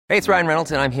Hey, it's Ryan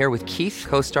Reynolds, and I'm here with Keith,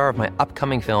 co-star of my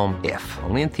upcoming film, If,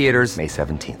 only in theaters May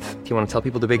 17th. Do you want to tell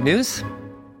people the big news?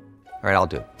 All right, I'll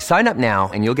do it. Sign up now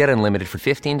and you'll get unlimited for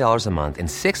 $15 a month and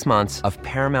 6 months of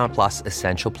Paramount Plus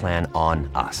Essential Plan on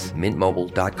us.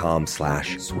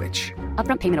 MintMobile.com/switch.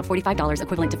 Upfront payment of $45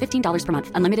 equivalent to $15 per month.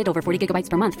 Unlimited over 40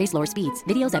 gigabytes per month. Face lower speeds.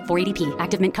 Videos at 480p.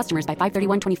 Active Mint customers by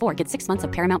 531.24 get 6 months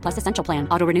of Paramount Plus Essential Plan.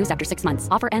 Auto renews after 6 months.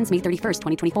 Offer ends May 31st,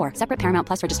 2024. Separate Paramount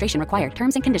Plus registration required.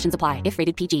 Terms and conditions apply if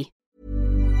rated PG.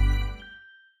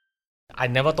 I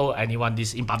never told anyone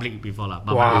this in public before, but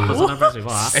my personal friends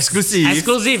before.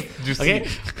 Exclusive. Okay.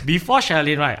 Before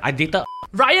Sherilyn, right, I dated.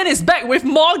 Ryan is back with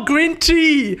more green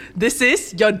tea. This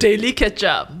is your daily catch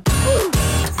up.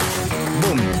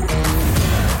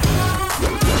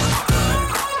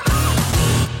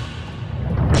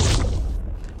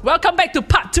 Welcome back to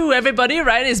part 2, everybody.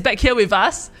 Ryan is back here with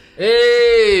us.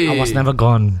 Hey! I was never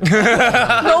gone.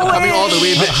 No way. Coming all the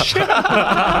way back.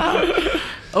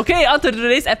 Okay, on to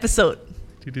today's episode.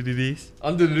 When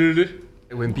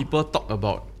people talk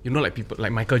about, like people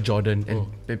like Michael Jordan and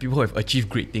people who have achieved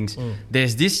great things,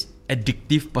 there's this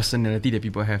addictive personality that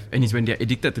people have, and it's when they're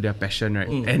addicted to their passion, right?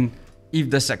 And if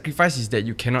the sacrifice is that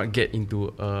you cannot get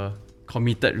into a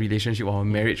committed relationship or a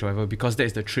marriage or whatever, because that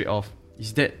is the trade-off,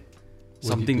 is that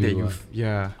something that you've...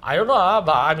 I don't know,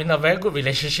 but I'm in a very good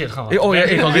relationship.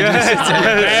 Congratulations.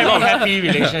 Very happy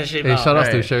relationship. Hey, shout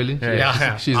out to Sherilyn.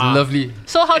 Yeah. She's lovely.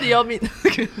 So how did y'all meet?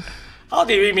 How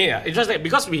did we meet? Interesting,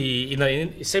 because we in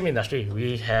the same industry.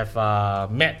 We have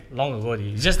met long ago.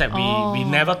 It's just that we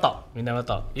never talked.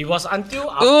 It was until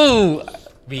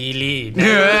really. Say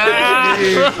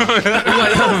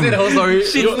the whole story.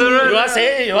 You want to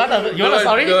say? You want a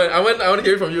story? I want to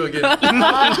hear it from you again.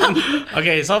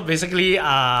 Okay, so basically,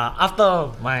 after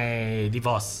my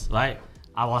divorce, right,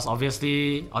 I was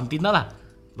obviously on Tinder lah,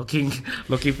 looking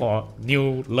for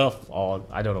new love or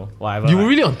I don't know, whatever. You were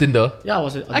really on Tinder? Yeah, I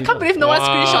was. On I Tinder. can't believe no one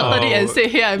screenshotted it and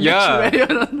said, "Hey, I met you."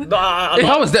 No, Hey,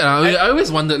 how was that? I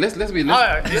always wondered. Let's go into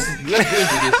this.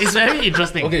 It's very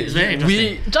interesting. Okay, it's very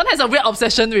interesting. John has a weird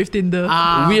obsession with Tinder.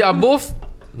 We are both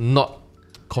not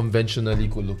conventionally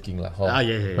good looking lah.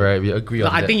 Yeah. Right, we agree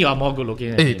on that. I think you are more good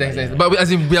looking. Hey, thanks. But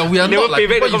as in, we are not like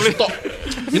people you stop.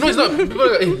 It's not people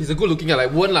like, hey, he's a good looking guy,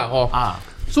 like won't lah.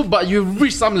 So, but you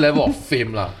reach some level of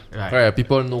fame lah. Right.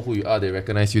 People know who you are, they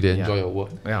recognize you, they enjoy your work.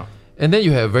 Yeah. And then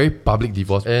you have very public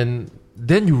divorce, and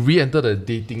then you re-enter the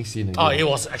dating scene again. Oh, it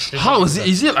was actually. How is it?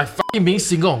 Is it like fucking being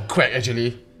single on crack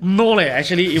actually? No,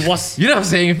 actually, it was. You know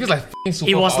what I'm saying? It feels like fucking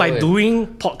super. It was like power,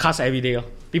 doing podcasts every day.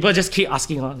 People just keep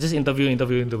asking, just interview.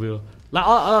 Like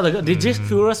all they just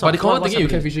curious. But they can't thinking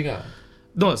you catfishing.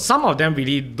 No, some of them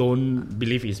really don't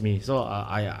believe it's me. So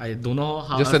I don't know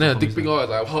how. Just send them a dick pic or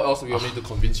like, how else we want me to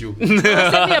convince you?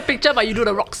 Send me a picture, but you do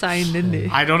the rock sign, then they.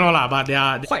 I don't know lah, but they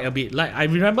are quite a bit. Like I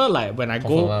remember, like when I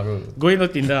go into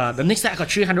Tinder, the next day I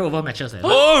got 300 over matches.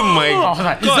 Oh my god!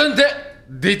 Like, Isn't that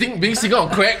dating being single on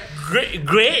crack? Great.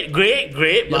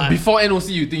 But before NOC,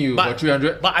 you think you got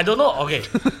 300? But I don't know. Okay.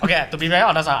 To be very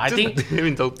honest, I think.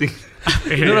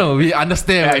 No, we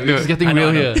understand. We're just getting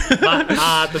real here. But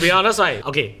to be honest, right?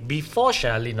 Okay, before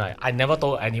Sherilyn, right, I never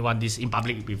told anyone this in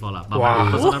public before lah. But my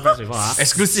personal friends before.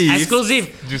 Exclusive.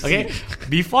 Okay.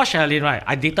 Before Sherilyn, right,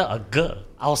 I dated a girl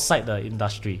outside the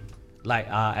industry.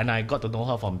 Like and I got to know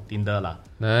her from Tinder lah.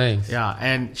 Nice. Yeah,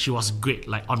 and she was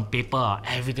great. Like on paper,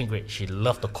 everything great. She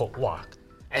loved to cook. Wow.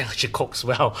 And she cooks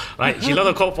well, right? She loves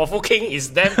to cook. For Food King is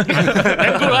damn good,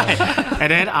 right?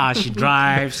 And then she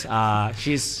drives.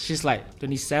 She's like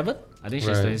 27. I think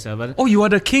she's 27. Oh, you are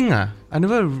the king, I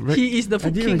never. He is the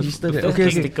Food King. Registered that.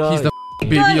 Okay. He's the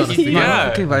baby on the sticker.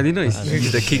 Yeah. Okay, but I didn't know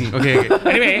he's the king. Okay.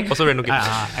 Anyway, also random game.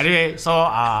 Anyway,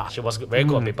 so she was very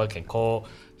good on paper. Can cook.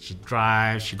 She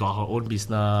drives. She got her own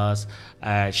business.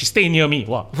 She stayed near me.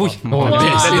 Wow. That's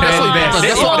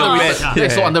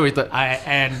so underrated.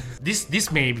 And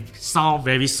this may sound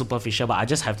very superficial, but I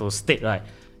just have to state, right?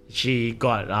 She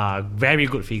got a very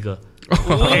good figure.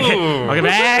 Okay,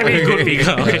 very good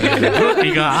figure. Good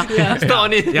figure. It's not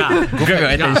on it. Yeah. Grab your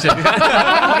attention.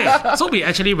 Okay, so we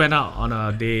actually went out on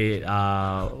a date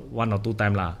 1 or 2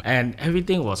 times lah, and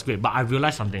everything was great. But I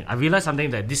realized something.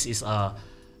 That this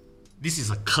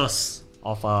is a curse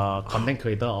of a content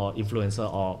creator or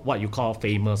influencer or what you call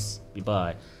famous people,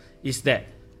 right? Is that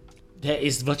there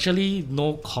is virtually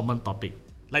no common topic.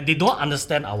 Like they don't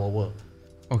understand our world.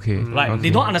 Okay.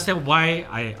 They don't understand why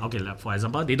like for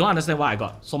example, they don't understand why I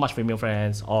got so much female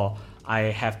friends, or I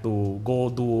have to go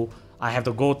to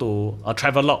a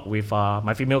travelogue with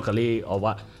my female colleague or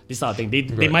what, this sort of thing.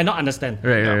 They might not understand.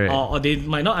 Right. Or they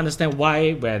might not understand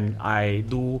why when I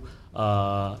do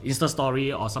Insta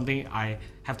story or something, I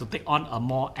have to take on a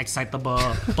more excitable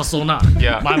persona.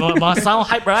 Yeah. My sound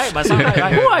hype, right? My sound hype,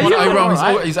 right? Who are you?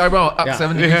 His eyebrow up Yeah.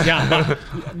 70. Yeah, but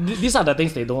these are the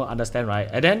things they don't understand, right?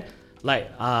 And then like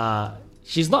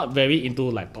she's not very into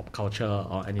like pop culture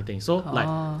or anything. So like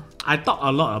I talk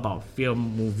a lot about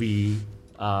film, movie,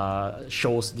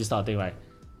 shows, this type of thing, right?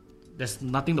 There's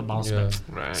nothing to bounce back.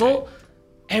 Right. So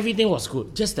everything was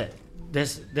good. Just that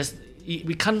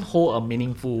we can't hold a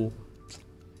meaningful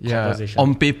conversation.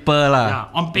 On paper lah.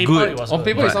 Yeah, on paper Good. it was On good.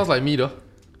 paper, it sounds like me though.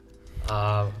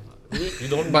 You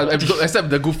don't. But except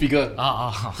the good figure.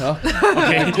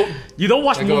 Okay. You don't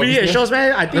watch movie and shows,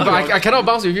 man. I think. But I cannot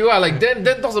bounce with you. Like Dan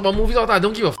talks about movies all the time. I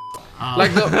don't give a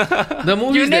like the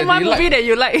movies You name that one they movie like. that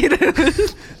you like.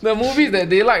 The movies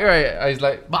that they like, right? It's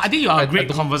like But I think you are a great I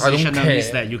don't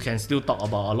conversationalist care. that you can still talk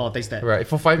about a lot of things that. right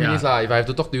for 5 minutes lah. If I have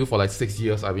to talk to you for like 6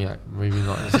 years, I mean like, maybe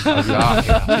not.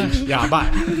 Yeah,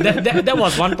 but that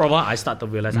was one problem I start to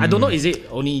realize. I don't know, is it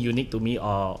only unique to me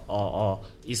or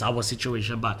is our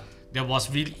situation, but it was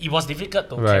difficult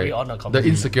to carry on a The conversation.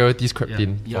 insecurities crept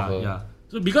in. for her. Yeah.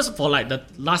 So because for like the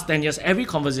last 10 years, every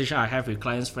conversation I have with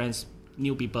clients, friends,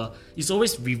 new people, it's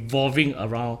always revolving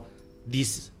around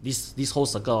this whole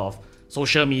circle of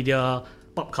social media,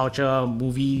 pop culture,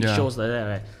 movie shows like that,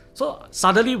 right? So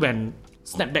suddenly when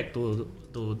snap back to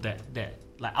that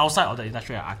like outside of the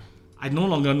industry, I no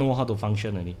longer know how to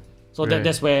function any. So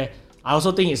that's where I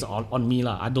also think it's on me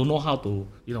lah. I don't know how to,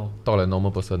 Talk like a normal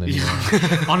person anymore.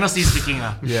 honestly speaking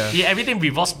lah. Yeah. Everything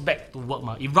revolves back to work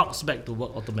ma. It routes back to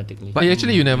work automatically. But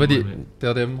actually, you never did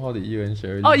tell them how did you and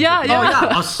Sherry. Oh yeah.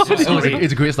 I'm so sorry.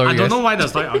 It's a great story. I don't yes. know why the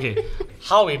story. Okay,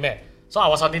 how we met. So I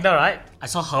was on Tinder, right? I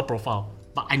saw her profile,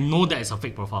 but I know that it's a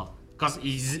fake profile because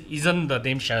it isn't the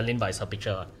name Sherilyn, but it's her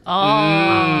picture.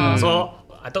 So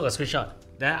I took a screenshot.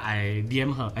 Then I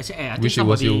DM her. I said, "Hey, I think Wish it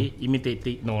was somebody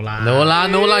imitated." No lah. No lah.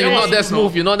 You're not that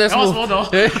smooth. You're not that That was smooth.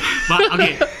 smooth though. But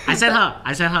okay, I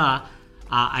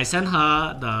sent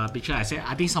her the picture. I said,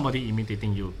 I think somebody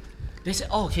imitating you. They said,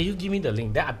 oh, can you give me the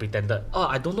link? Then I pretended. Oh,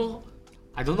 I don't know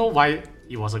why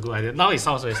it was a good idea. Now it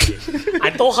sounds very silly. I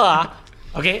told her,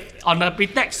 okay, on the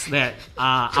pretext that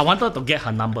I wanted to get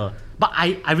her number. But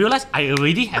I realized I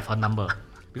already have her number.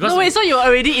 Because No wait, so you were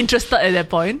already interested at that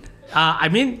point? I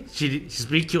mean, she's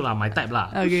pretty cute lah, my type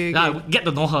lah. Okay. Get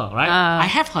to know her, right? I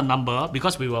have her number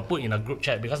because we were put in a group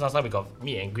chat because last time we got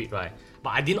meet and greet, right?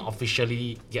 But I didn't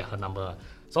officially get her number.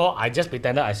 So I just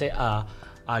pretended, I said,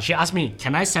 she asked me,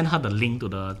 can I send her the link to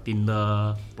the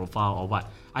Tinder profile or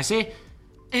what? I say,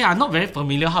 hey, I'm not very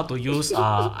familiar how to use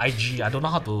IG. I don't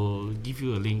know how to give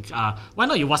you a link. Why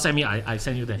not you WhatsApp me? I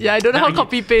send you that. Yeah, I don't know how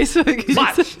copy paste.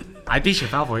 But I think she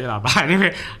fell for it lah. But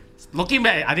anyway, looking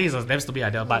back, I think it's a damn stupid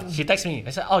idea. But she texted me.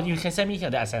 I said, oh, you can send me here.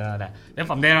 Then I sent her that. Then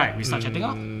from there, right, we start chatting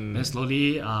up. Then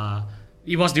slowly,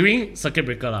 it was during circuit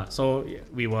breaker lah. So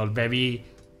we were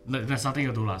there's nothing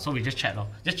to do lah. So we just chat lah.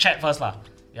 Just chat first lah.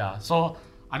 Yeah. So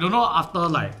I don't know, after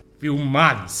like few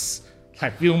months,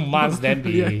 then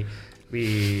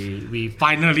we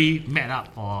finally met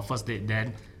up for first date.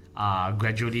 Then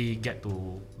gradually get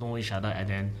to know each other and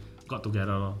then got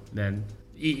together lor. Then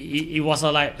it was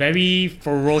a like very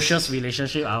ferocious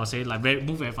relationship, I would say, like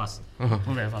move very fast.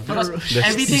 Because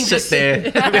everything just there. No.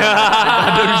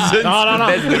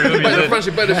 That's the real By the reason. front,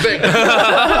 she by the back.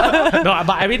 No,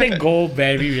 but everything go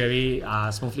very, very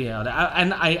smoothly and all that.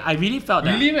 And I really felt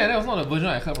that. Really, man? That was not the version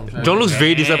I heard from Sherry. John looks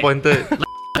very disappointed.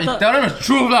 Tell them the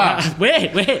truth lah.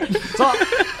 Wait. So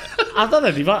after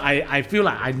the divorce, I feel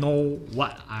like I know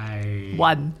what I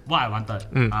wanted.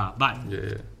 But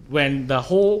when the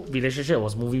whole relationship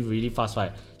was moving really fast,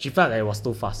 right, she felt that it was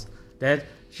too fast. Then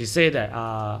she said that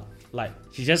like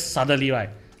she just suddenly, right,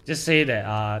 just say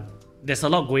that there's a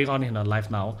lot going on in her life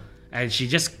now, and she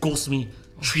just ghosts me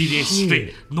 3 days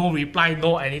straight. No reply,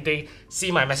 no anything.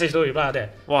 See my message, no reply.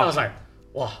 That. I was like,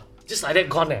 wow, just like that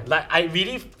gone. Like I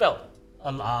really felt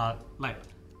like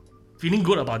feeling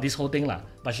good about this whole thing lah.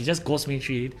 But she just ghosts me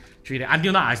 3 days.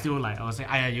 Until now, I still like, I was saying,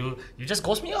 you just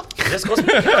ghost me, You just ghost me.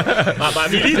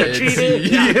 but really the 3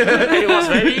 days,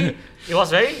 it was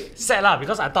very sad lah,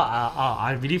 because I thought,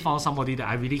 I really found somebody that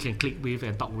I really can click with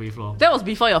and talk with lor. That was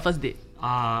before your first date.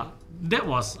 That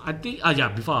was, I think,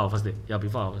 before our first date. Yeah,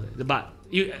 before our first date. But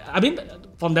I mean,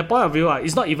 from that point of view,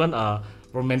 it's not even a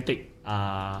romantic,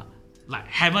 like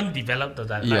haven't developed the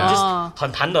like just 很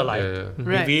谈的 like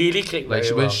Right. really click Like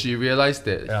very when well. she realized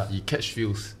that he catch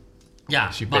feels. Yeah,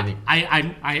 she but panicked.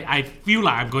 I feel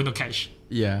like I'm going to catch.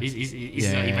 Yeah.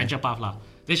 It's the eventual path lah.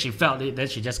 Then she felt it. Then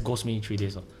she just ghosted me 3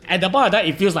 days. At the point of that,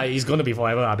 it feels like it's gonna be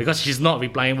forever because she's not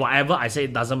replying. Whatever I say,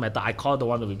 it doesn't matter. I call the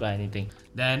one to reply anything.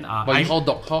 Then But how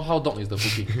dog is the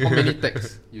booking? How many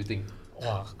texts you think?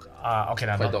 Okay,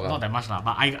 not that much lah.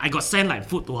 But I got sent like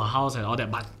food to her house and all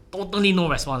that, but totally no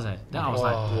response. Then I was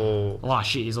like, wow,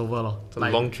 shit, it's over lor. It's a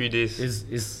long 3 days.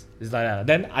 It's like that.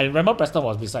 Then I remember Preston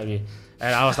was beside me.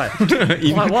 And I was like,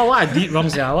 what I did wrong,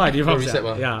 yeah? What I did wrong,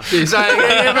 yeah. It's like,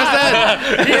 hey,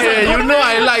 Preston, you know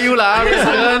I like you lah. He's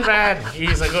a good friend.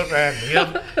 He's a good friend.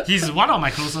 He's one of my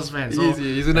closest friends. So,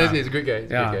 he's a nice guy. He's a great guy.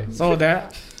 Yeah. So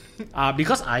that,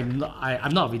 because I'm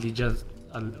not religious.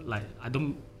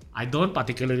 I don't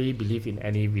particularly believe in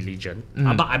any religion.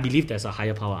 But I believe there's a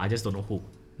higher power. I just don't know who.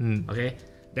 Okay.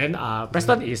 Then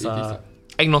Preston is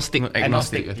agnostic.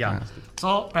 Yeah.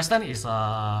 So Preston is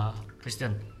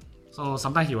Christian. So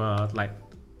sometimes he will like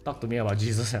talk to me about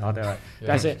Jesus and all that, right?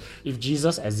 Then I said, if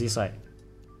Jesus exists, right,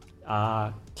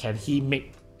 can he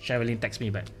make Sherilyn text me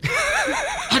back?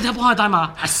 At that point of time,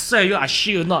 I swear you, I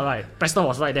shit you not, right? Preston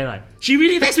was right there, right? She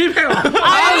really texts me back.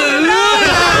 Hallelujah!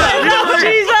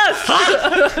 Jesus!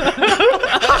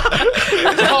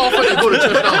 How often you go to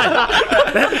church now?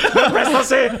 Then Preston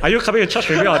say, are you coming to church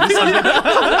with me on this Sunday?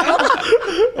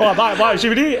 But she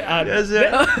really,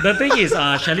 the thing is,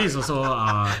 Shelly is also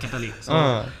Catholic. So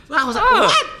I was like,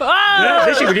 what?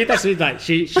 Then she really texted me, like,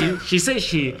 she said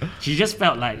she just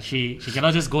felt like she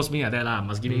cannot just ghost me like that,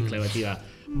 must give me clarity.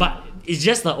 But it's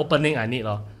just the opening I need.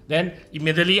 Then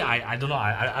immediately, I don't know,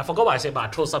 I forgot what I said, but I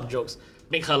throw some jokes,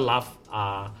 make her laugh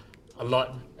a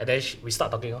lot, and then we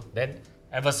start talking. Then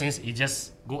ever since, it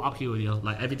just go uphill,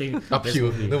 like everything.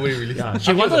 Uphill, nobody really. Yeah,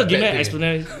 she wanted to give me an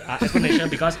explanation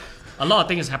because a lot of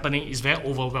things is happening. It's very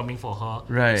overwhelming for her.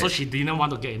 Right. So she didn't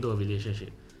want to get into a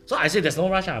relationship. So I said, there's no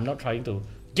rush. I'm not trying to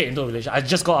get into a relationship. I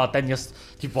just got a 10 years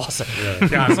divorce. So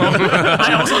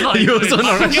I also not. You also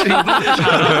not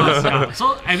rushing.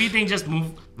 So everything just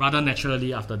moved rather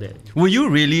naturally after that. Were you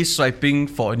really swiping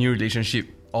for a new relationship,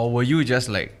 or were you just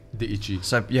like the itchy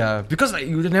swipe? Yeah, because like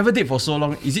you never date for so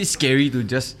long. Is it scary to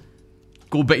just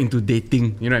go back into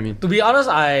dating? You know what I mean? To be honest,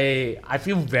 I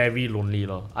feel very lonely.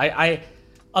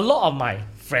 A lot of my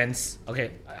friends,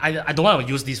 okay, I don't want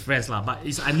to use these friends, but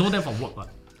I know them from work.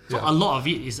 So a lot of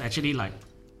it is actually like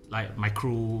my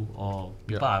crew or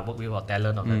people I work with or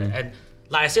talent or like that. And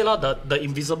like I said, the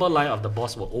invisible line of the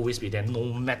boss will always be there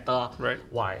no matter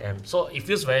what I am. So it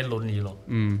feels very lonely.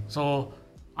 So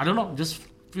I don't know, just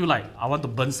feel like I want to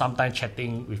burn some time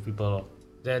chatting with people.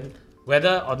 Then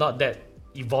whether or not that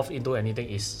evolve into anything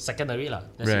is secondary.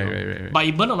 Right. But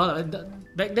it burned a lot.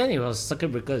 Back then it was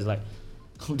circuit breaker. It's like,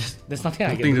 there's nothing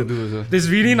I can do. There's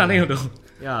really nothing to do.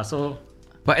 Yeah, so.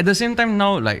 But at the same time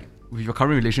now, like with your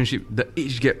current relationship, the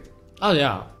age gap. Oh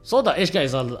yeah. So the age gap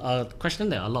is a question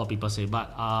that a lot of people say,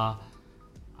 but I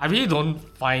really don't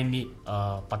find it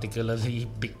a particularly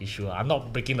big issue. I'm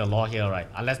not breaking the law here, right?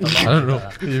 Unless the law. I don't know.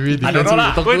 I don't know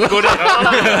lah.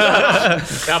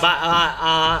 Yeah, but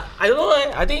I don't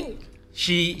know. I think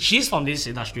she's from this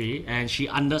industry and she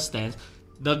understands.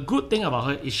 The good thing about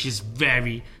her is she's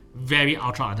very, very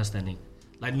ultra understanding.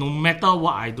 Like no matter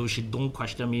what I do, she don't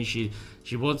question me. She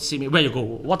won't see me. Where you go?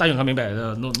 What time you coming back?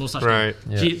 No such thing.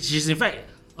 Yeah. She's in fact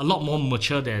a lot more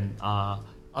mature than a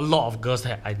lot of girls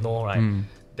that I know. Right,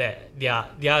 that they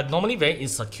are normally very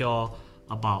insecure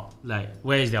about like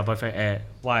where is their boyfriend at?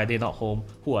 Why are they not home?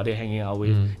 Who are they hanging out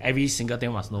with? Every single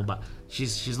thing must know. But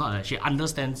she's not like she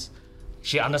understands.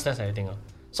 She understands everything.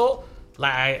 So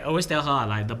like I always tell her,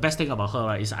 like the best thing about her,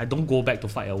 right, is I don't go back to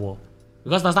fight a war.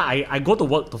 Because last time I go to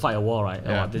work to fight a war, right?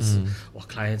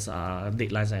 Clients,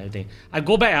 deadlines and everything. I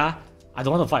go back, I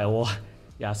don't want to fight a war.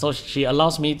 Yeah, so she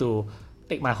allows me to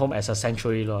take my home as a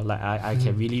sanctuary, like I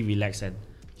can really relax and.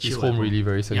 His home really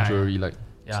very sanctuary,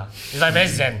 Yeah, it's like very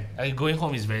zen. Going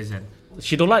home is very zen.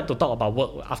 She don't like to talk about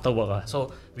work after work,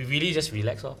 so we really just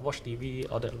relax, watch TV,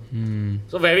 all that.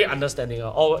 So very understanding.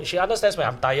 Or she understands when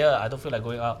I'm tired, I don't feel like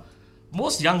going out.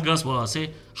 Most young girls will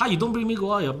say, "Hi, you don't bring me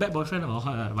go out, you're a bad boyfriend,"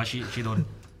 but she don't.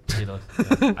 Yeah,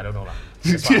 I don't know lah.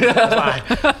 That's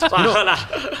why.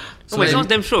 So it's not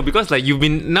damn sure because like you've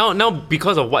been now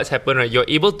because of what's happened, right? You're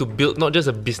able to build not just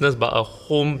a business but a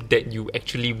home that you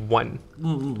actually want.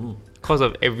 Because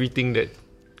of everything that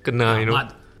kena, you know.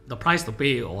 But the price to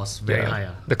pay was very high.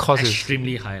 The cost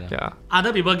extremely high. Yeah.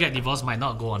 Other people get divorced might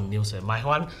not go on news. My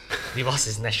one divorce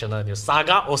is national news.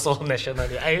 Saga also national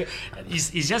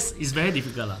news. It's very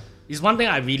difficult. It's one thing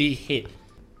I really hate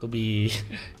to be,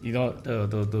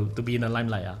 to be in the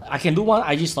limelight. I can do one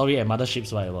IG story and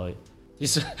Motherships right about it.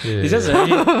 It's just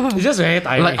very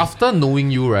tiring. Like after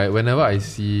knowing you, right? Whenever I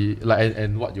see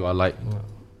and what you are like,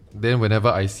 then whenever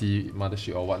I see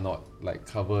Mothership or whatnot, like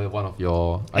cover one of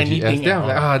your Anything IGS, then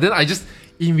at I'm like, then I just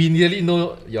immediately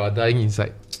know you're dying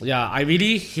inside. Yeah, I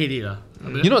really hate it.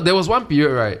 You know, there was one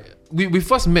period, right? We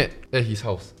first met at his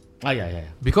house. Yeah.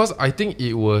 Because I think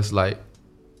it was like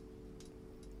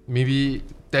maybe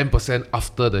 10%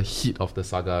 after the heat of the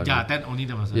saga. Yeah, that only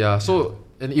the person. Yeah, so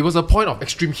and it was a point of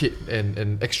extreme hate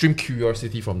and extreme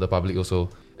curiosity from the public also.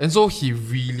 And so he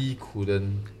really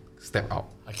couldn't step out.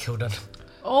 I killed him.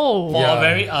 Oh. For a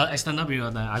very extended period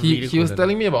of time. He was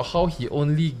telling me about how he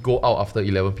only go out after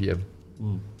 11 p.m.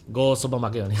 Go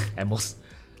supermarket only, at most.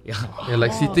 Yeah. And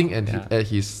like sitting at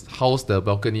his house, the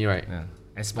balcony, right? Yeah. And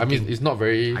I smoking. mean, it's not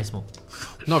very I smoke.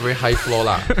 not very high floor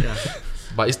lah.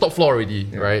 But it's top floor already,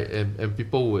 right? And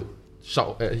people would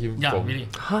shout at him Yeah, from really.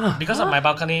 Because of my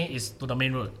balcony is to the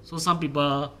main road. So some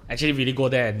people actually really go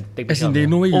there and take As pictures. in, they of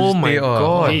know where you Oh stay. my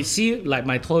God. They see like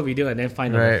my tour video and then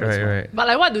find the Right, reference. right. But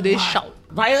like, what do they shout?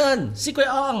 Ryan, Secret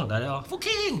Ong, like that.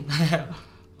 Fucking.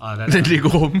 Then they go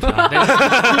home. but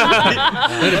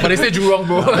they say Jurong,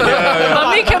 bro.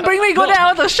 Mommy can bring me go there. I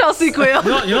want to shout secret.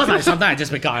 You know, like sometimes I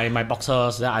just wake up in my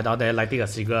boxers, then I down there lighting a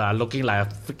cigarette, I'm looking like a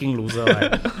freaking loser.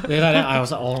 Right? then I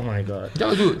was like, oh my god.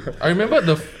 Yeah, dude. I remember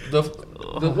the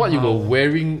what you were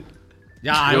wearing.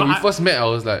 Yeah, When we first met, I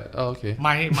was like, oh, okay.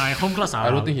 my home class are.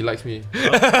 I don't think he likes me.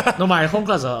 No, my home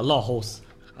class are a lot of hoes.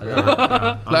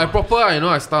 Like proper,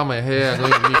 I style my hair, I know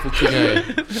you need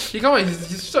cooking. He come out,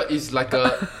 his shirt is like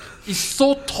it's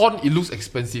so torn, it looks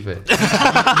expensive. It's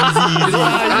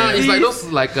like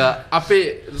those like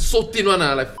ape, so thin one,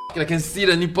 like I can see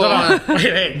the nipple.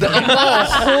 Wait. The amount of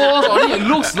holes on it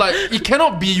looks like it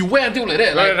cannot be you wear until like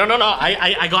that. Like, No.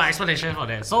 I got explanation for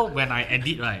that. So when I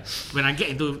edit, right, when I get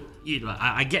into it, right,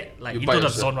 I get like You buy into the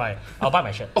your shirt. zone, right, I'll buy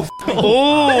my shirt.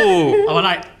 Oh. I was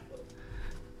like,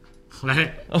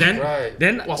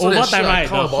 then Wow, so over that time, shirt right,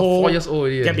 count the about whole 4 years old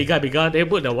already, get bigger. They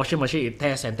put the washing machine, it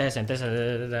tests,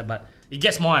 but it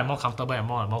gets more and more comfortable and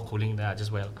more cooling. Then I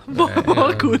just wear.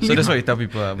 More cool. So that's what you tell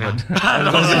people. But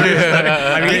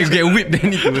I really you get whipped, then you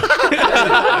need to.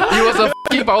 it was a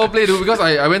fucking power play, dude. Because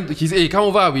I went. He said, "Hey, come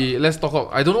over. Let's talk."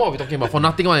 I don't know what we're talking about. For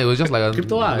nothing, one. It was just like a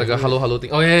Crypto, like a hello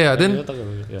thing. Oh yeah. Then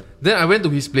yeah. then I went to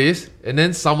his place, and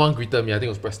then someone greeted me. I think it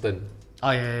was Preston. Oh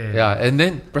yeah. Yeah, and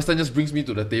then Preston just brings me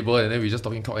to the table, and then we just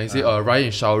talking. And he said, Ryan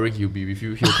is showering. He'll be with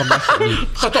you. He'll come back to me.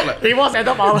 So I thought like, It was at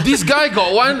the hour. this guy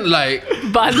got one like,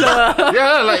 Butler.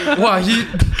 yeah, like wow, he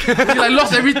like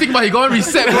lost everything, but he got one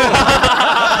reset, bro.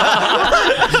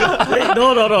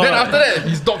 No. Then after that,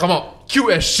 his dog come out, cute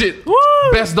as shit,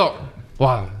 best dog.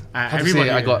 Wow. How to say, everybody-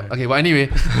 I got okay, but anyway.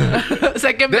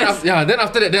 Second Then best. then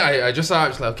after that, then I just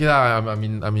was like, okay lah, I'm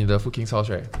in the Food King's house,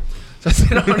 right? So I sit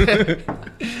down there.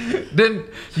 Then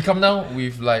he come down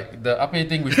with like the upper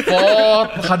thing with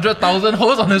 400,000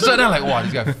 holes on the shirt. And I'm like, wow,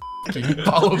 this guy fucking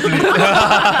power play.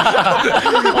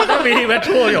 That really went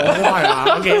through your mind.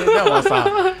 Okay, that was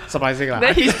surprising.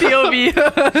 Then his POV.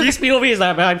 His POV is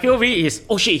like, my POV is,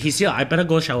 oh shit, he's here, I better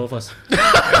go shower first.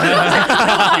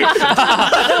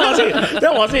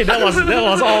 That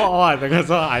was all I because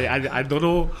I don't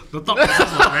know, the top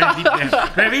process was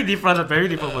very different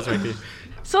perspective.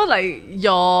 So like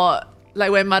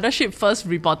when Mothership first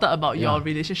reported about your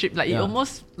relationship, like it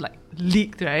almost like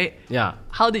leaked, right? Yeah.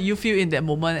 How did you feel in that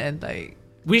moment and like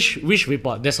Which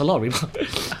report? There's a lot of report.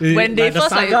 When they like the first,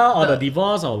 saga like, or the the-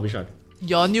 divorce or which one?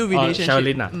 your new relationship?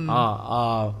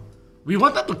 Shaolin, we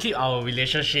wanted to keep our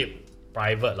relationship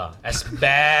private as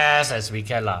best as we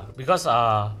can because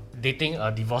dating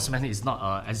a divorced man is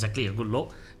not exactly a good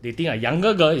look. Dating a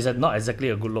younger girl is not exactly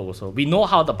a good look also. We know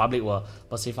how the public will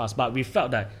perceive us, but we felt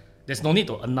that there's no need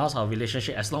to announce our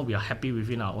relationship as long as we are happy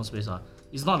within our own space.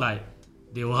 It's not like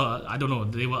they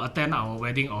will attend our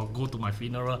wedding or go to my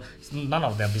funeral. It's none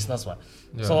of their business. Yeah.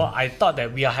 So I thought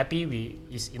that we are happy,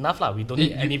 is enough. We don't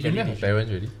need any You met her validation.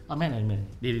 parents already? Man.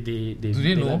 They Do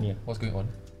they know let me. what's going on?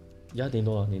 Yeah, they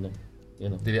know. Did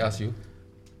they ask you?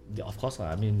 Of course,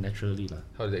 naturally.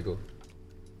 How did that go?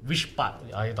 Which part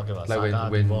are you talking about? Like Saga,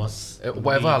 when divorce,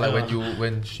 whatever, like legal?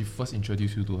 when she first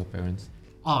introduced you to her parents.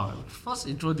 First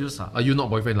introduce. Are you not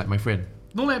boyfriend like my friend?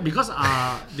 No man, because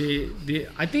they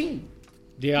I think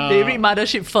they are. They read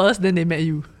Mothership first, then they met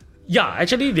you. Yeah,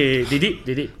 actually they did.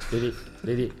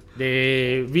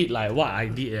 They read like what I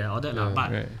did and all that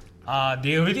but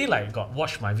they already like got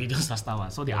watched my videos last time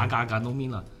so they aga know me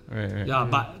Right. Yeah,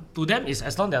 but to them is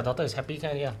as long their daughter is happy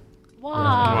can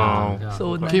Wow. Yeah.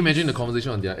 So nice. Can you imagine the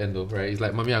conversation on their end though, right? It's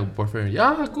like, mommy, I'm boyfriend.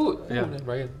 Yeah, good. Yeah. Then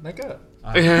Ryan, like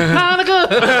I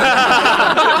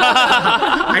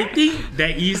think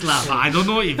there is lah, but I don't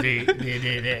know if they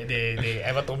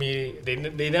ever told me.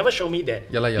 They never show me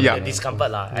that the discomfort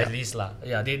lah. At least lah.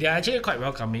 Yeah, they are actually quite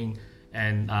welcoming,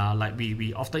 and like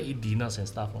we often eat dinners and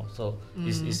stuff. So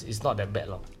it's not that bad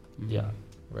lah. Yeah.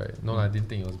 Right. No, I didn't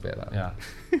think it was bad lah. Yeah.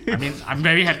 I mean, I'm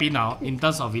very happy now in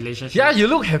terms of relationship. Yeah, you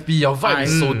look happy. Your vibe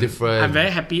is so different. I'm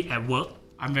very happy at work.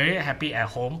 I'm very happy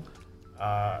at home.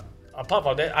 Apart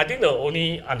from that, I think the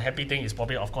only unhappy thing is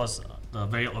probably, of course, the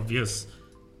very obvious.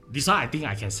 This one I think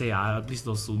I can say. Please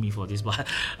don't sue me for this, but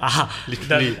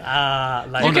literally,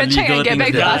 like you can check and get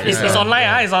back to us. It's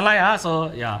online. It's online.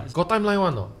 So yeah, Got timeline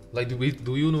one no? Like do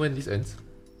you know when this ends?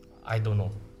 I don't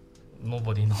know.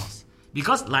 Nobody knows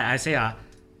because, like I say,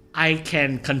 I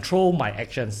can control my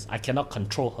actions. I cannot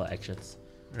control her actions.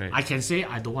 Right. I can say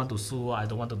I don't want to sue. I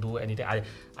don't want to do anything. I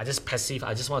just passive.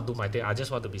 I just want to do my thing. I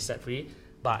just want to be set free.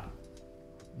 But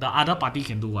the other party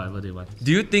can do whatever they want.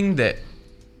 Do you think that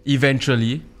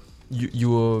eventually you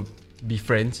will be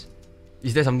friends?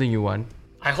 Is that something you want?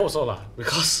 I hope so lah.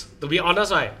 Because to be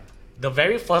honest, right, the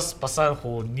very first person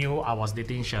who knew I was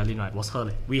dating Sherilyn, right, was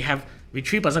her. We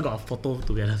three person got a photo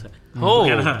together.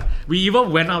 Together. We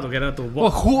even went out together to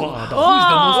walk. Who is the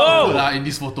most popular in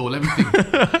this photo? Let me think.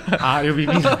 It'll be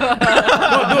me.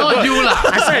 Not you lah.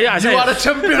 I said. You are the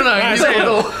champion lah in this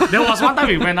photo. There was one time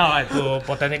we went out to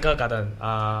Botanical Garden.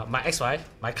 My ex-wife,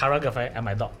 my current girlfriend, and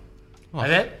my dog. And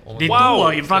then they two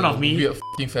were in front of me. Weird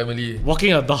f***ing family.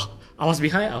 Walking a dog. I was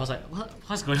behind. I was like,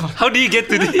 what's going on? How do you get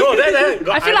to this? No, then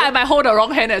I feel like I might hold the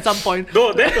wrong hand at some point.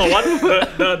 No, then got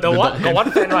one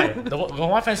fan, right? Got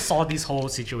one fan saw this whole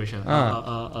situation.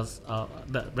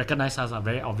 That recognized us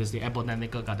very obviously at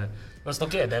Botanical Garden. I was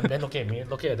looking at them, then looking at me,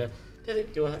 looking at them. Then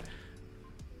they were like,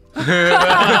 I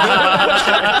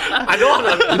don't want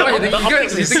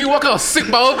to. You think what kind of sick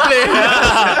power play?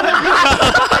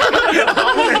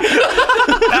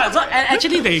 So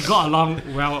actually they got along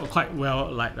quite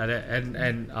well like that,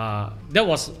 and that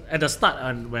was at the start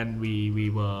and when we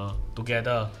were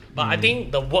together. But I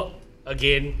think the work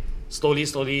again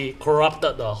slowly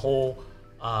corrupted the whole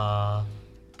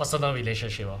personal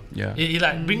relationship. Yeah. It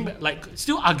like bring like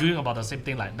still arguing about the same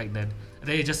thing like back then. And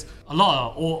then it just a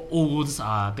lot of old wounds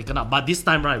are taken up. But this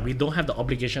time, right, we don't have the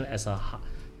obligation as a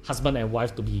husband and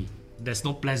wife to be. There's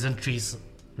no pleasantries.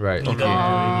 Right.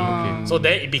 Okay. So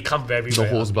then it become very The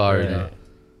hose bar already.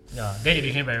 Yeah. Then it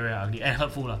became very ugly and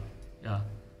hurtful lah. Yeah.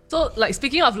 So, like,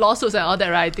 speaking of lawsuits and all that,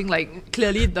 right, I think, like,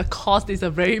 clearly the cost is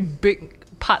a very big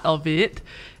part of it.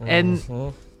 And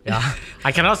yeah,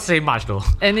 I cannot say much though.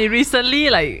 And it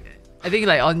recently, like, I think,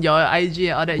 like, on your IG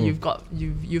and all that,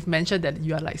 you've mentioned that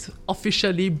you are, like,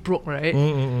 officially broke, right?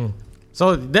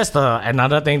 So that's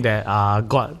another thing that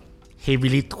got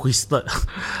heavily twisted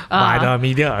by the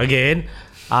media again.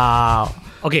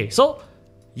 Okay, so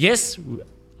yes,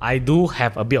 I do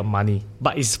have a bit of money,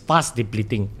 but it's fast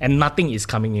depleting and nothing is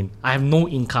coming in. I have no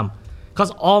income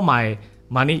because all my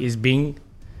money is being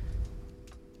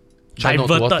Channeled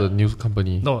towards the news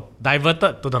company. No,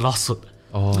 diverted to the lawsuit.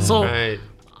 So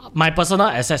my personal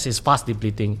assets is fast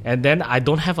depleting, and then I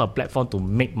don't have a platform to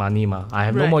make money. I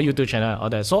have no more YouTube channel and all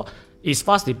that. So it's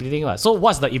fast depleting. So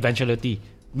what's the eventuality?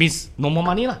 Means no more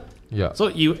money. Yeah. So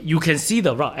you can see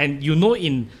the route, and you know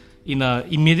in an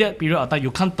immediate period of time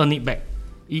you can't turn it back.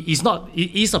 It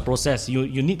is a process.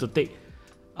 You need to take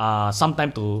some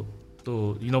time to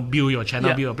build your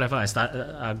channel, build your platform, and start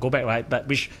go back, right? But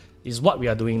which is what we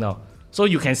are doing now. So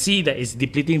you can see that it's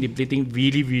depleting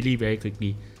really, really very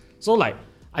quickly. So like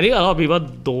I think a lot of people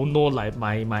don't know like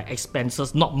my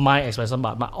expenses, not my expenses,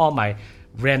 but all my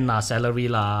rent, salary,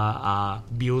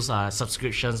 bills,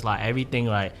 subscriptions, everything,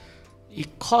 right?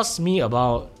 It costs me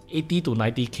about 80 to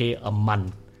 90K a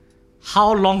month.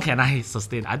 How long can I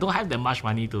sustain? I don't have that much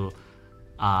money to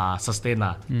sustain.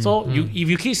 So if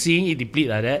you keep seeing it deplete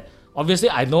like that, obviously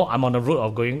I know I'm on the road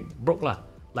of going broke.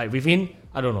 Like within,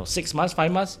 I don't know, 6 months,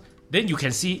 5 months, then you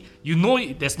can see,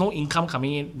 there's no income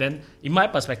coming in. Then in my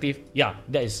perspective,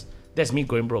 that's me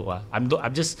going broke. I'm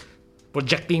just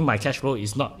projecting my cash flow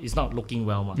is not looking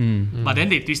well. But then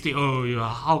they twist it,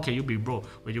 how can you be broke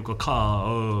when you got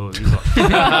car, you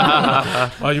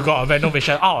got you got a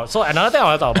renovation. So another thing I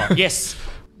want to talk about. Yes,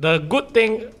 the good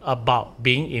thing about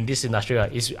being in this industry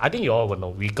is I think you all will know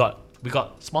we got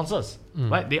sponsors,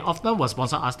 right? They often will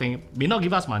sponsor us things, may not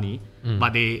give us money,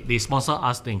 but they sponsor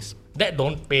us things that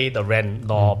don't pay the rent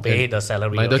nor pay the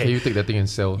salary. Neither can you take that thing and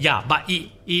sell. Yeah, but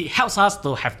it helps us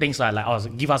to have things like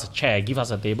give us a chair, give us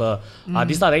a table.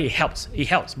 This stuff, it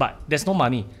helps, but there's no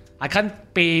money. I can't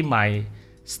pay my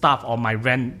staff or my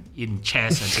rent in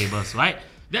chairs and tables, right?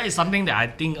 That is something that I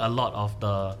think a lot of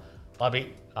the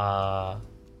public eyes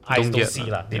don't get see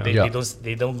lah. lah.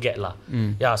 They don't get lah.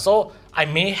 Yeah, so I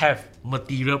may have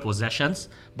material possessions,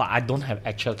 but I don't have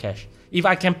actual cash. If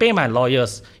I can pay my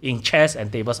lawyers in chairs and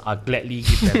tables, I'll gladly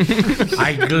give them.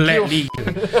 I gladly give.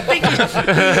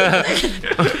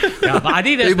 Yeah, but I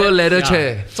think that's Table, leather,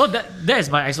 chair. So that is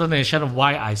my explanation of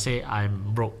why I say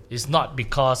I'm broke. It's not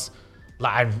because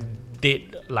like I'm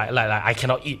dead, like I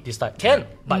cannot eat this time. Can,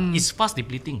 but it's fast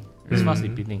depleting. It's fast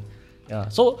depleting. Yeah.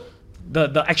 So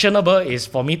the actionable is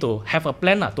for me to have a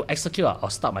plan to execute. Or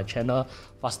start my channel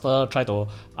faster, try to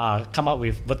come up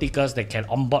with verticals that can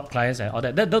onboard clients and all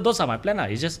that. Those are my plan.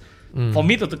 It's just for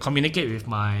me to communicate with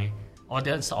my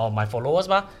audience or my followers.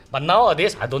 But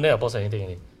nowadays, I don't dare to post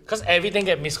anything because everything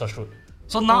gets misconstrued.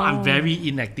 So now I'm very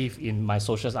inactive in my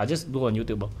socials. I just do on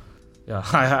YouTube.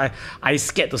 Yeah, I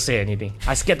scared to say anything.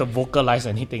 I scared to vocalize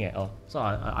anything at all. So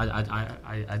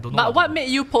I don't know. But what made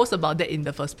you post about that in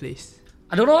the first place?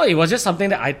 I don't know. It was just something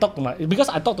that I talk to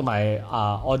my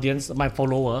audience, my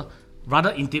follower,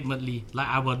 rather intimately. Like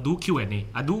I will do Q&A.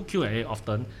 I do Q&A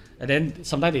often, and then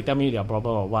sometimes they tell me their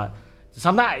problem or what.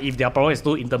 Sometimes if their problem is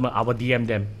too intimate, I will DM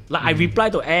them. Like I reply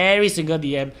to every single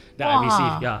DM that I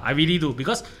receive. Yeah, I really do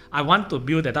because I want to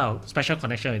build that type of special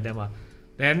connection with them.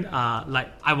 Then like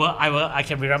I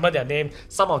can remember their name.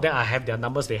 Some of them I have their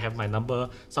numbers. They have my number.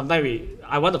 Sometimes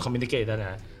I want to communicate. Then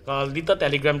a little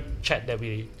Telegram chat that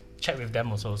we chat with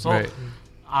them also. So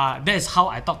that is how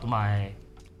I talk to my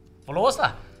followers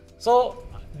lah. So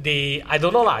I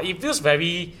don't know lah. It feels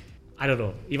very, I don't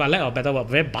know, if I lack a better word,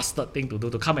 very bastard thing to do,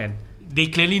 to come and they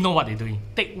clearly know what they're doing.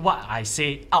 Take what I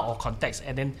say out of context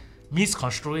and then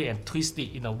misconstrue it and twist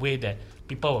it in a way that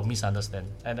people will misunderstand.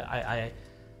 And I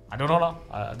don't know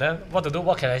lah. Then what to do?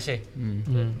 What can I say?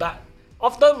 But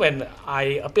often when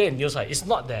I appear in news, it's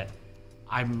not that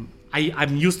I'm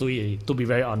used to it. To be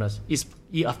very honest,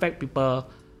 it affects people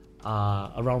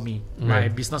around me, my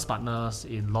business partners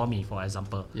in Lawme, for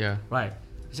example. Yeah. Right.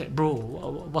 He said, bro,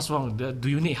 what's wrong? Do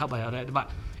you need help by all that? But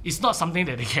it's not something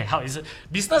that they can help.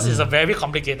 Business is a very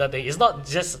complicated thing. It's not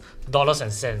just dollars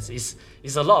and cents. It's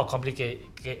a lot of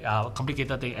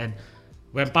complicated thing. And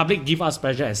when public give us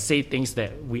pressure and say things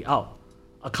that without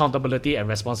accountability and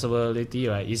responsibility,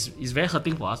 right, it's very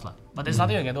hurting for us. But there's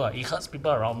nothing we can do. It hurts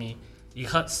people around me. It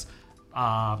hurts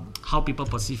how people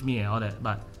perceive me and all that.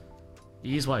 But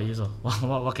it is what it is.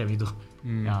 What can we do?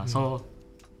 Yeah. So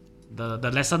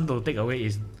the lesson to take away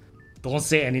is don't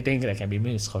say anything that can be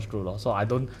misconstrued. So I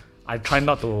try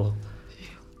not to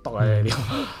talk like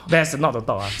that. Best not to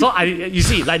talk. So you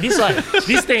see, like this one,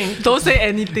 this thing. Don't say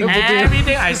anything.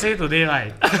 Everything I say today,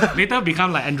 right, later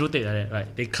become like Andrew Tate,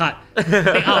 right? They cut,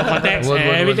 take out of context, and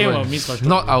everything will misconstrued.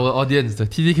 Not our audience. The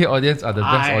TDK audience are the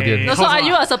best audience. No, so are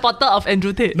you a supporter of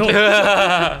Andrew Tate? No.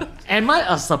 Am I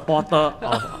a supporter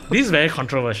of this? Is very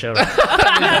controversial, right?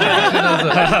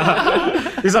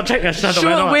 It's a trick question.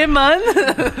 Should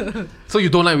women? So you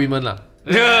don't like women lah?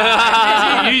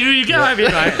 you get what I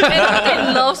mean, right? Andrew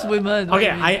Tate loves women. Okay,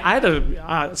 I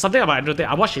had something about Andrew Tate.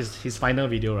 I watched his final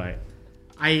video, right?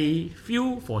 I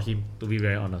feel for him, to be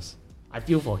very honest. I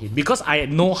feel for him because I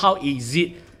know how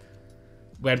easy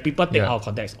when people take out of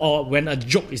context or when a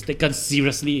joke is taken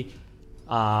seriously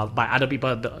by other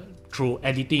people through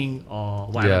editing or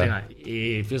whatever.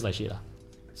 It feels like shit.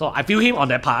 So I feel him on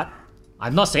that part.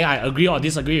 I'm not saying I agree or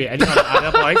disagree with any of the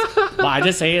other points, but I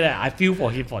just say that I feel for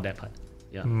him for that part.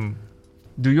 Yeah.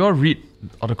 Do you all read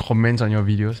all the comments on your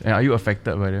videos? And are you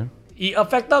affected by them? It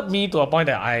affected me to a point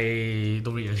that I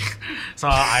don't read it. So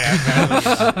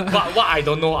but what I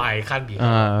don't know, I can't be.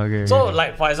 Okay. So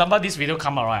like for example, this video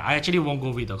come out, right? I actually won't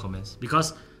go read the comments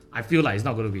because I feel like it's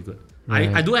not going to be good.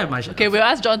 Right. I do have my Okay, we'll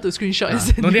ask John to screenshot and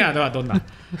send I don't.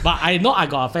 But I know I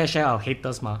got a fair share of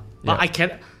haters, But I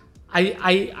can't.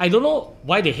 I don't know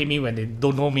why they hate me when they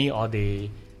don't know me or they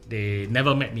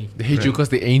never met me. They hate you because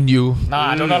they ain't you.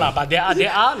 Nah, I don't know lah. But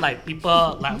there are like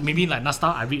people like maybe like last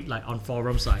time I read like on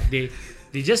forums like they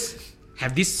just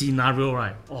have this scenario,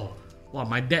 right? Oh, wow,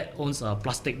 my dad owns a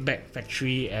plastic bag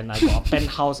factory and I got a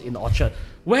penthouse in Orchard.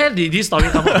 Where did this story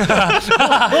come from?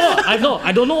 I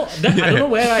don't know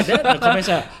where, right? Then the comments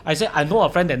I said I know a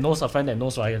friend that knows a friend that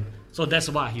knows Ryan. So that's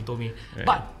what he told me. Yeah.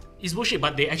 But it's bullshit,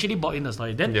 but they actually bought in the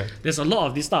story. Then there's a lot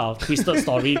of this type of twisted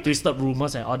story, twisted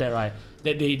rumors and all that, right?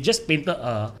 That they just painted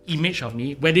a image of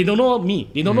me where they don't know me.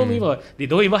 They don't know me, but they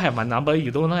don't even have my number.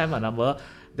 You don't have my number.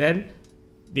 Then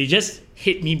they just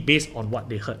hate me based on what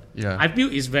they heard. Yeah. I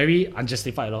feel it's very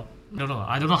unjustified.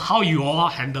 I don't know how you all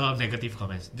handle negative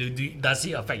comments. Does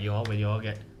it affect you all when you all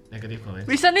get Negative comments.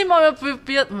 Recently, more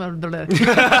people.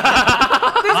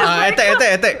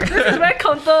 Attack.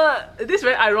 This is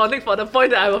very ironic for the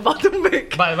point that I'm about to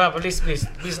make. But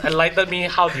please enlighten me.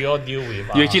 How do you all deal with?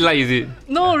 You actually like, is it?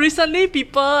 No, recently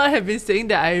people have been saying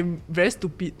that I'm very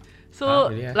stupid. So,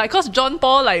 really? like, cause John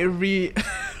Paul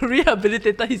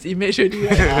rehabilitated his image already.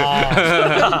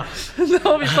 Right?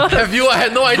 Now people Have you? I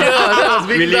had no idea. That was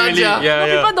being done, yeah.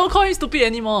 people don't call him stupid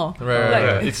anymore.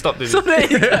 Right. It stopped. So then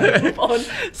he can move on.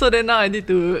 So then now I need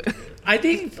to. I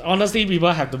think honestly,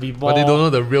 people have to be more. But they don't know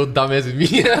the real dumbass is me.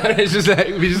 It's just like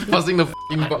we're just passing the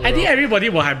f***ing buck. I think everybody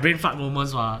will have brain fart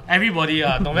moments, Everybody,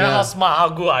 no matter how smart, how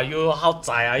good are you, how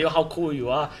zai are you, how cool you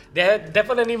are, there are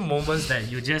definitely moments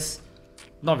that you just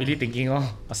not really thinking,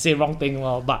 say wrong thing,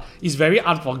 but it's very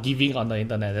unforgiving on the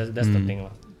internet. That's the thing.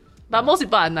 But most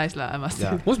people are nice, I must say.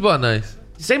 Most people are nice.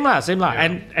 Same.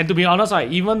 And to be honest,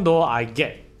 even though I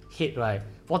get hate,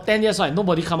 for 10 years,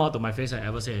 nobody come out to my face and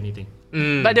ever say anything.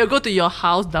 But they'll go to your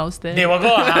house downstairs. They will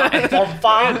go from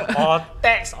far or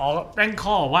text or prank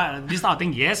call or what, this type of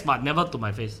thing, yes, but never to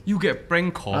my face. You get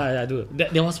prank call. I do.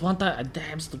 There was one time,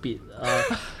 damn stupid.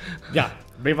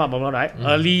 Brave up moment, right?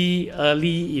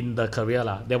 Early in the career,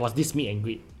 there was this meet and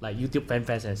greet, like YouTube fan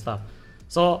fest and stuff.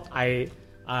 So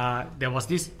there was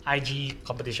this IG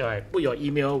competition, right? Put your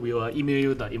email, we will email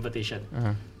you the invitation.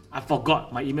 I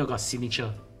forgot my email got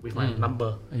signature with my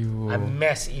number. I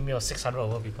mass email 600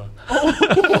 over people.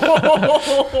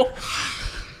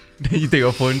 Then you take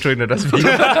your phone, throw in the dustbin.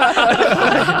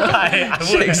 I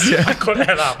couldn't,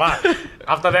 but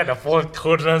after that the phone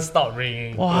couldn't stop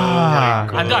ringing. Wow.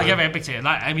 Until I get very picture.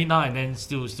 Like I mean now and then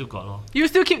still got. You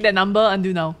still keep that number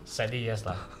until now? Sadly, yes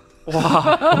lah.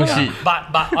 Wow. Oh, shit.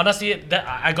 But honestly, that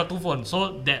I got two phones.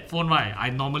 So that phone, right, I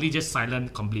normally just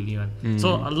silent completely one.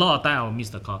 So a lot of time I will miss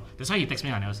the call. That's why he text me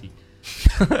I never see.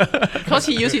 Because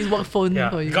he used his work phone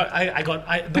for you.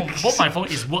 Both my phone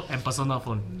is work and personal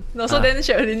phone. No, so then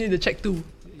she only need to check two.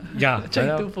 Yeah,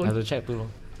 Check two phone. I have to check two.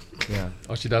 Yeah.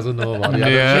 Oh, she doesn't know about it.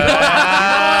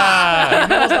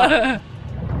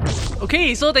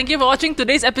 Okay, so thank you for watching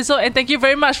today's episode and thank you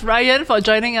very much Ryan for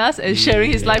joining us and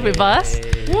sharing his life with us.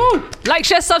 Woo! Like,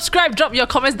 share, subscribe, drop your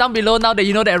comments down below now that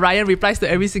you know that Ryan replies to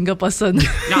every single person.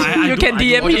 You can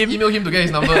DM Or just him. email him to get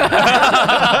his number. No,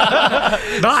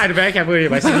 I'm very careful with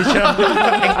my signature.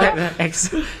 X.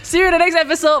 See you in the next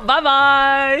episode. Bye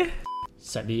bye.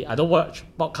 Sadly, I don't watch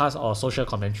podcasts or social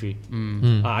commentary.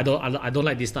 I don't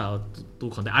like this style of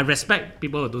content. I respect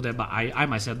people who do that, but I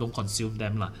myself don't consume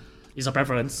them lah. It's a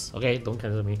preference, okay? Don't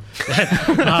cancel me.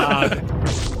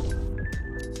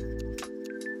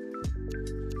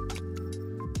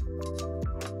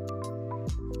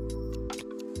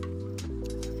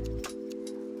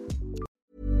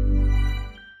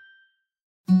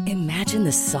 Imagine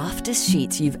the softest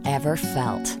sheets you've ever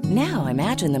felt. Now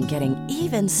imagine them getting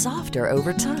even softer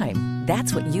over time.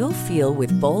 That's what you'll feel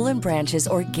with Boll & Branch's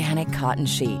organic cotton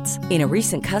sheets. In a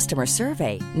recent customer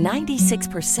survey,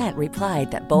 96% replied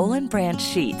that Boll & Branch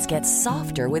sheets get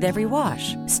softer with every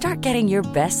wash. Start getting your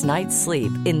best night's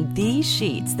sleep in these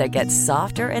sheets that get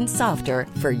softer and softer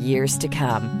for years to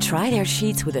come. Try their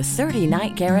sheets with a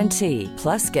 30-night guarantee.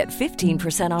 Plus, get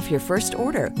 15% off your first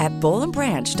order at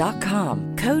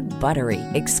bollandbranch.com. Code BUTTERY.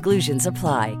 Exclusions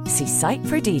apply. See site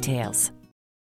for details.